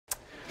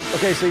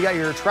Okay, so you got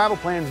your travel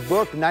plans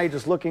booked. Now you're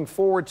just looking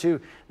forward to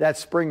that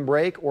spring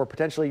break or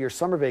potentially your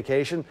summer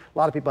vacation. A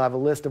lot of people have a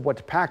list of what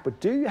to pack,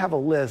 but do you have a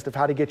list of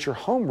how to get your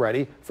home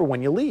ready for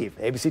when you leave?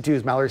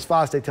 ABC2's Mallory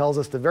Sfaste tells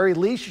us the very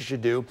least you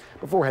should do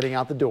before heading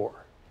out the door.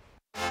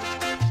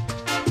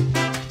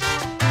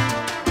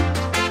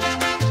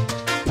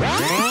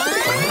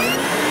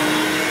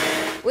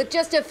 With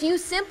just a few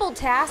simple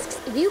tasks,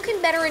 you can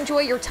better enjoy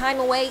your time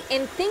away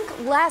and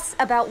think less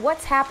about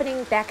what's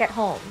happening back at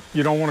home.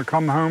 You don't want to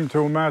come home to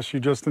a mess. You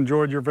just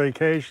enjoyed your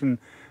vacation,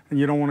 and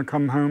you don't want to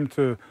come home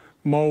to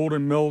mold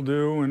and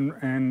mildew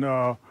and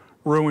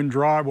ruined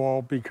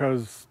drywall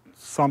because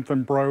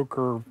something broke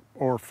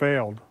or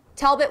failed.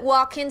 Talbot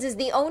Watkins is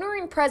the owner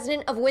and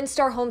president of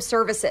WinStar Home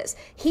Services.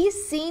 He's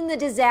seen the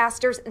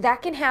disasters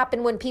that can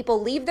happen when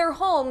people leave their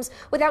homes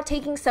without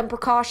taking some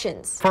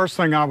precautions. First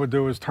thing I would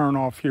do is turn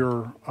off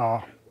your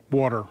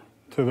water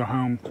to the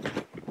home.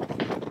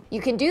 You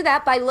can do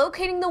that by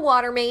locating the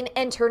water main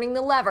and turning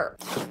the lever.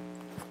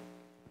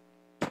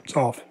 It's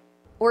off.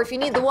 Or if you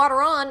need the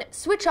water on,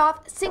 switch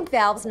off sink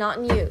valves not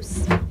in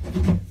use.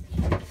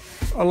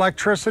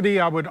 Electricity,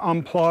 I would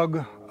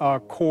unplug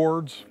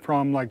cords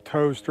from like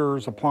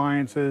toasters,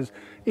 appliances,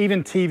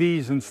 even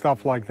TVs and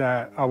stuff like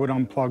that. I would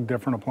unplug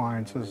different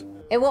appliances.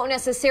 It won't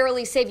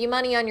necessarily save you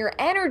money on your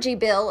energy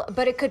bill,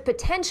 but it could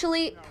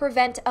potentially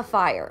prevent a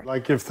fire.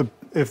 Like if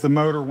the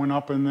motor went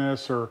up in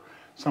this or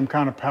some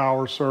kind of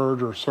power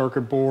surge or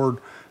circuit board,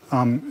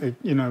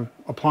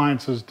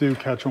 appliances do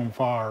catch on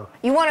fire.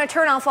 You want to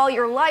turn off all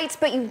your lights,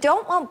 but you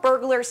don't want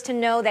burglars to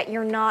know that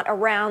you're not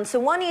around. So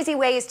one easy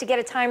way is to get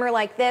a timer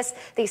like this.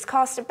 These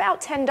cost about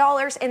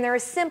 $10, and they're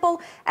as simple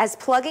as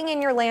plugging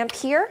in your lamp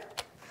here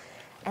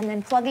and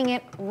then plugging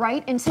it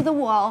right into the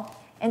wall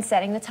and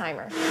setting the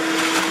timer.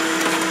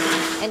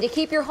 And to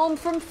keep your home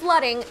from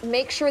flooding,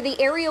 make sure the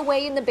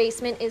areaway in the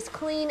basement is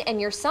clean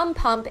and your sump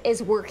pump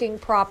is working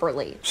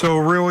properly. So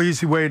a real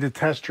easy way to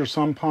test your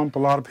sump pump, a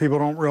lot of people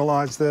don't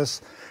realize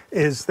this,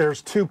 is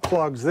there's two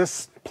plugs.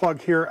 This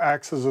plug here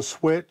acts as a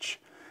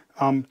switch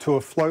to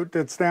a float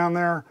that's down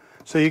there.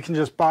 So you can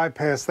just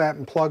bypass that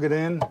and plug it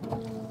in,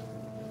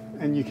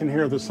 and you can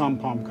hear the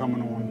sump pump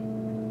coming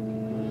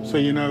on. So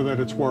you know that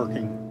it's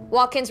working.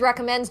 Watkins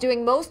recommends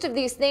doing most of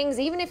these things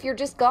even if you're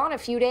just gone a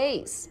few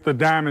days. The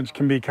damage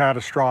can be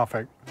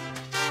catastrophic.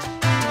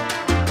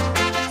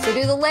 So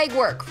do the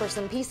legwork for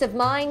some peace of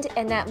mind,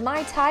 and that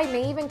Mai Tai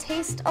may even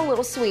taste a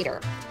little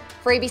sweeter.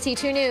 For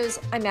ABC2 News,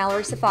 I'm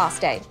Mallory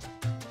Sfaste.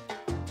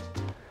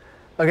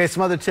 Okay,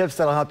 some other tips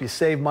that'll help you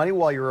save money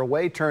while you're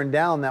away. Turn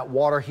down that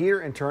water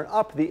heater and turn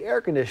up the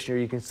air conditioner.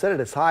 You can set it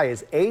as high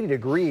as 80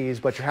 degrees,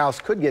 but your house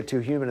could get too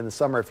humid in the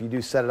summer if you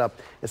do set it up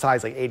as high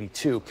as like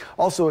 82.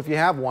 Also, if you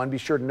have one, be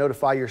sure to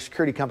notify your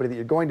security company that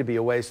you're going to be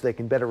away so they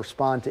can better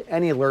respond to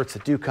any alerts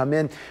that do come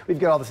in. We've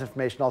got all this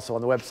information also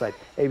on the website,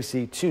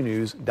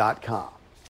 abc2news.com.